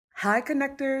Hi,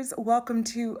 Connectors. Welcome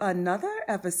to another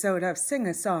episode of Sing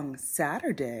a Song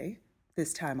Saturday,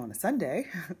 this time on a Sunday.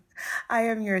 I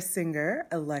am your singer,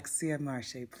 Alexia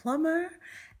Marche Plummer,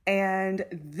 and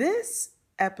this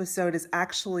episode is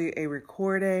actually a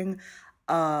recording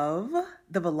of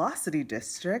the Velocity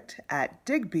District at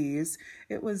Digby's.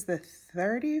 It was the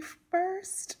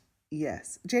 31st?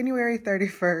 Yes, January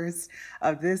 31st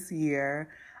of this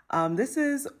year. This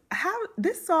is how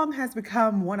this song has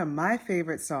become one of my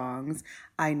favorite songs.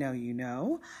 I Know You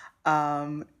Know.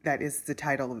 That is the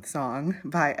title of the song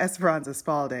by Esperanza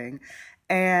Spalding.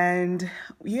 And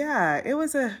yeah, it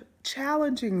was a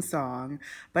challenging song,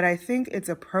 but I think it's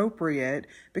appropriate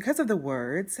because of the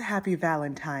words. Happy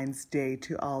Valentine's Day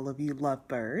to all of you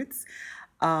lovebirds.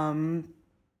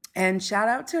 And shout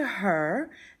out to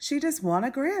her. She just won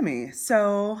a Grammy.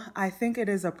 So I think it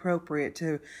is appropriate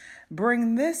to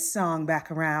bring this song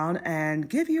back around and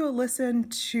give you a listen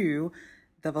to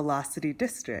the Velocity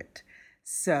District.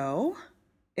 So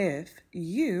if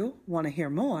you want to hear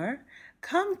more,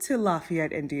 come to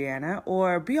Lafayette, Indiana,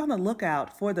 or be on the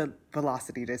lookout for the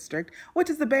Velocity District, which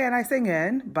is the band I sing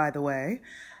in, by the way.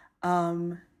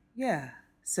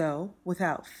 So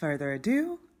without further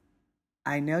ado,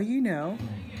 I Know You Know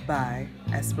by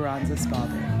Esperanza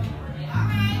Spalding.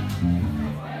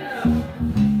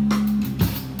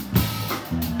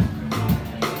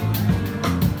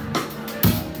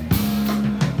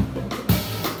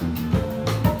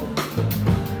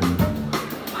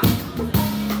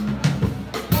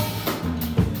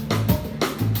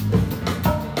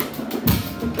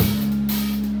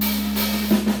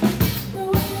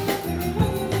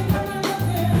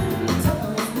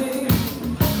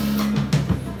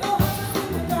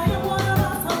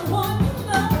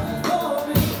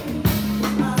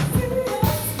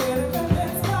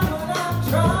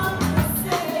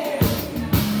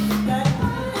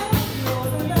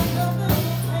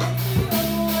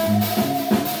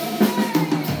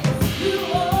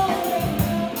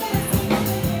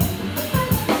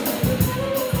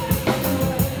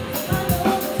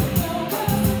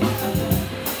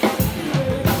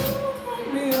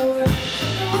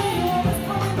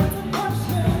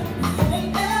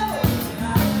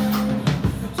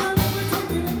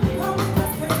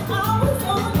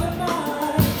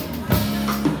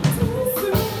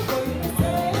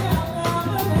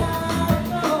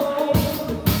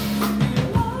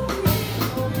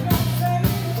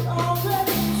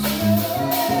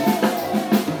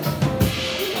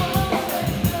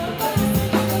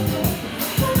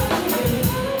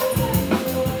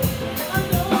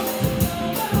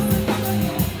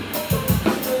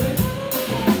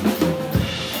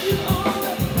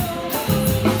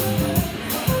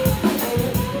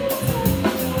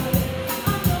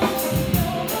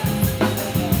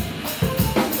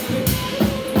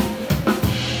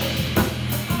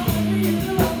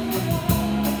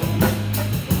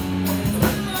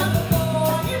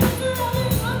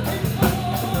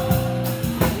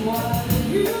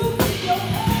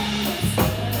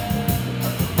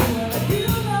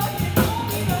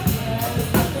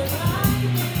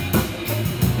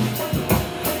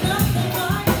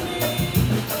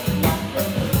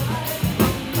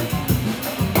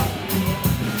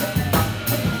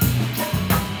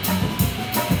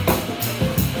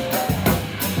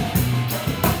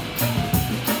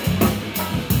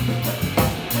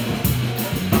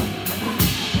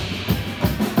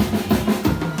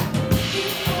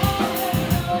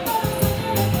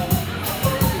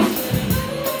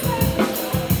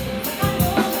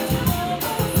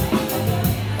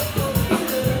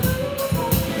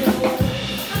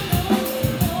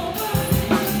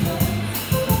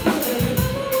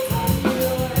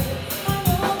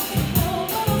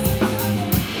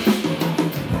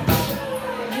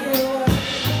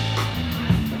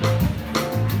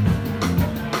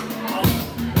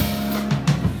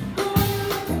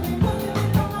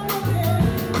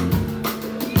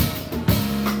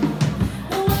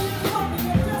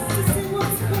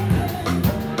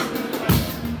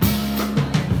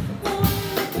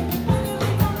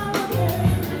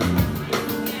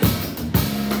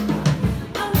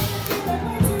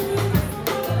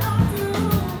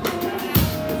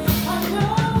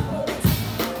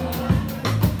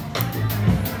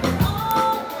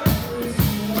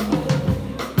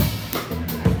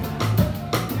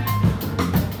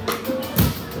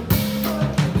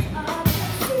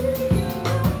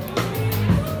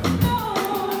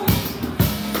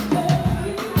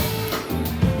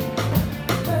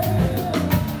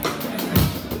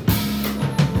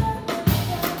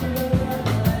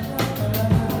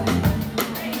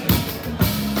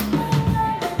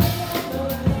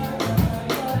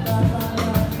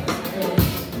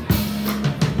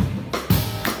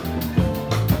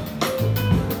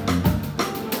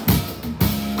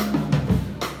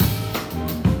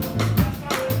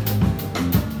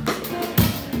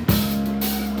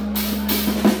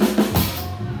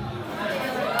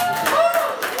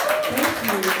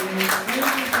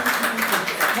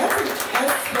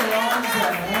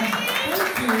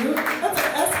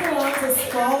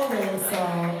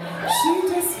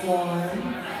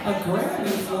 won a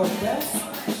Grammy for Best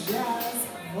Jazz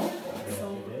Vocal. So,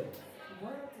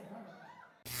 word to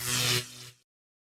her.